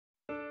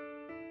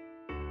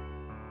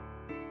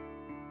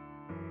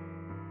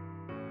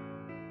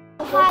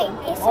Hi,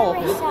 it's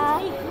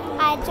Arissa,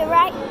 and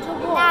right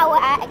now we're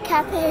at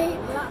Cafe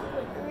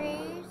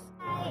Rouge.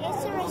 Hi,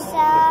 it's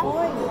Arissa,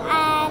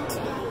 and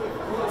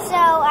so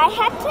I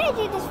had to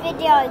do this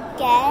video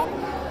again.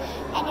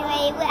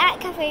 Anyway, we're at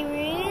Cafe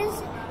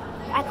Rouge.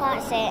 I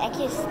can't say it, I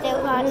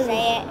still can't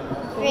say it.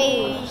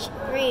 Rouge,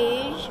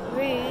 Rouge,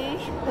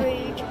 Rouge,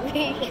 Rouge, Rouge,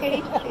 Rouge,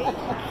 Rouge.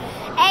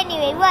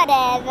 Anyway,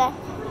 whatever.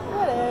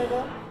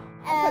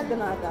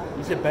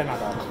 You said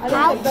Benada.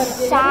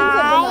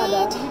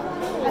 Outside.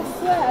 I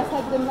swear I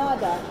said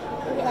Granada.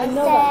 I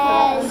know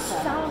that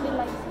sounded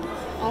like.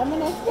 I'm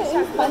gonna say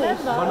in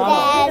Spanish.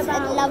 There's a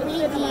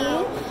lovely view.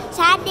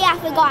 Sadly, I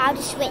forgot how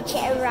to switch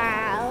it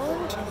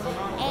around.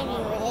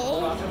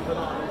 Anyway,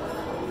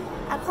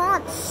 I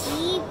can't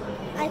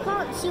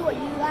see what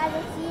you guys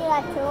are seeing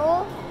at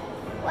all.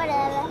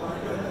 Whatever.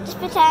 Just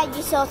pretend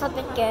you saw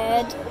something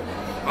good.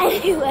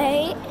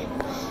 Anyway,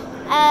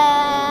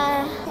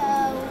 so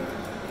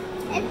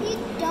if you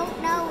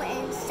don't know, we're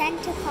in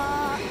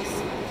Centreparcs,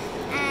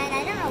 and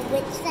I don't know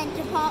which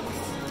Centreparcs.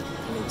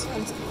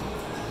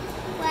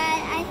 Well,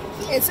 I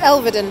think It's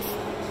Elveden.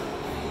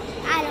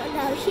 I don't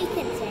know. She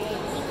can say it.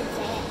 You can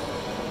say it.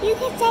 You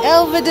can say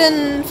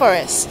Elveden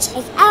Forest.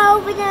 It's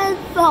Elveden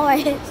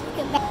Forest. And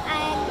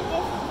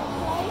this is the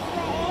place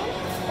we're in.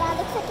 That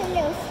looks like a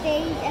little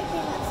stage. I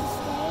think that's a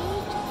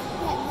stage.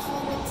 Like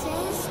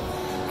performances.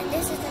 And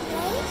this is the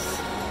place.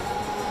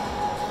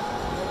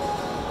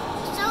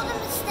 Show them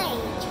the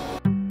stage.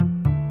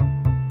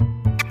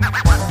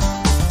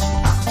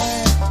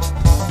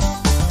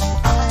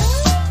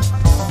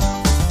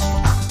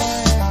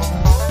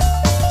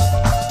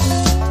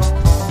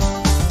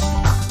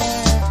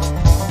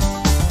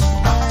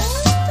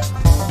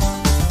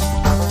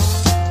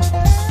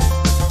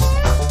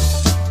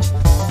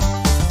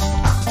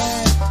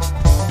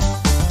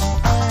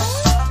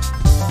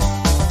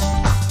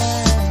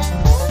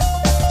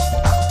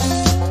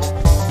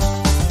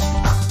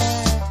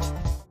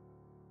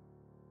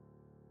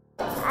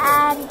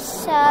 And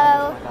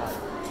so,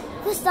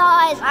 for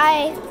starters,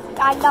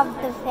 I loved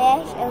the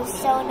fish. It was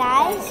so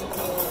nice,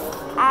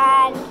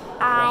 and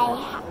I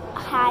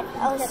had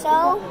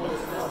also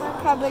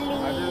probably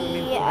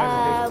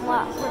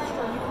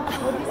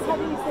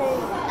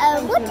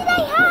what did I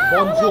have?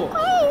 Bonjour.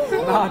 Crazy.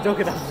 No, I'm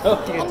joking. I'm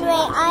joking.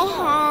 Anyway, I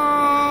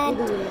had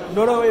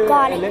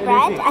garlic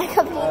bread. I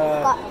completely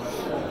got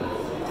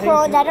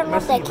prawns. I don't know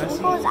if they're king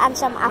prawns, and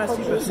some apple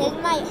juice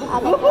in my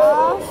other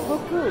glass.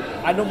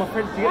 I know my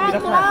friends to get me.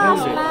 That's why I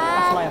filmed it.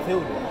 That's why I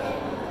filmed it.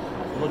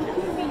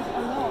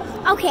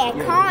 Okay, I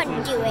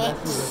can't do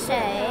it, so...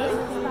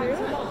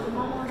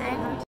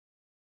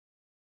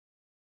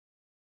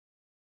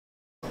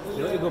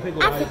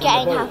 I'm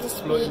forgetting how to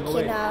speak,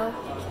 you know.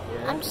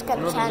 I'm just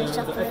going to turn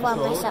stuff and warm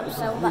myself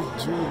so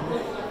much.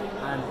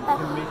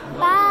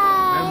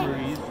 Bye!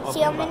 See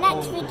you on the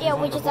next video,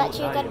 which is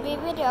actually going to be a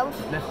video.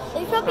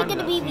 It's probably going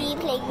to be me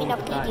playing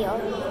Monopoly.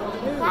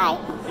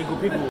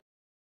 Bye!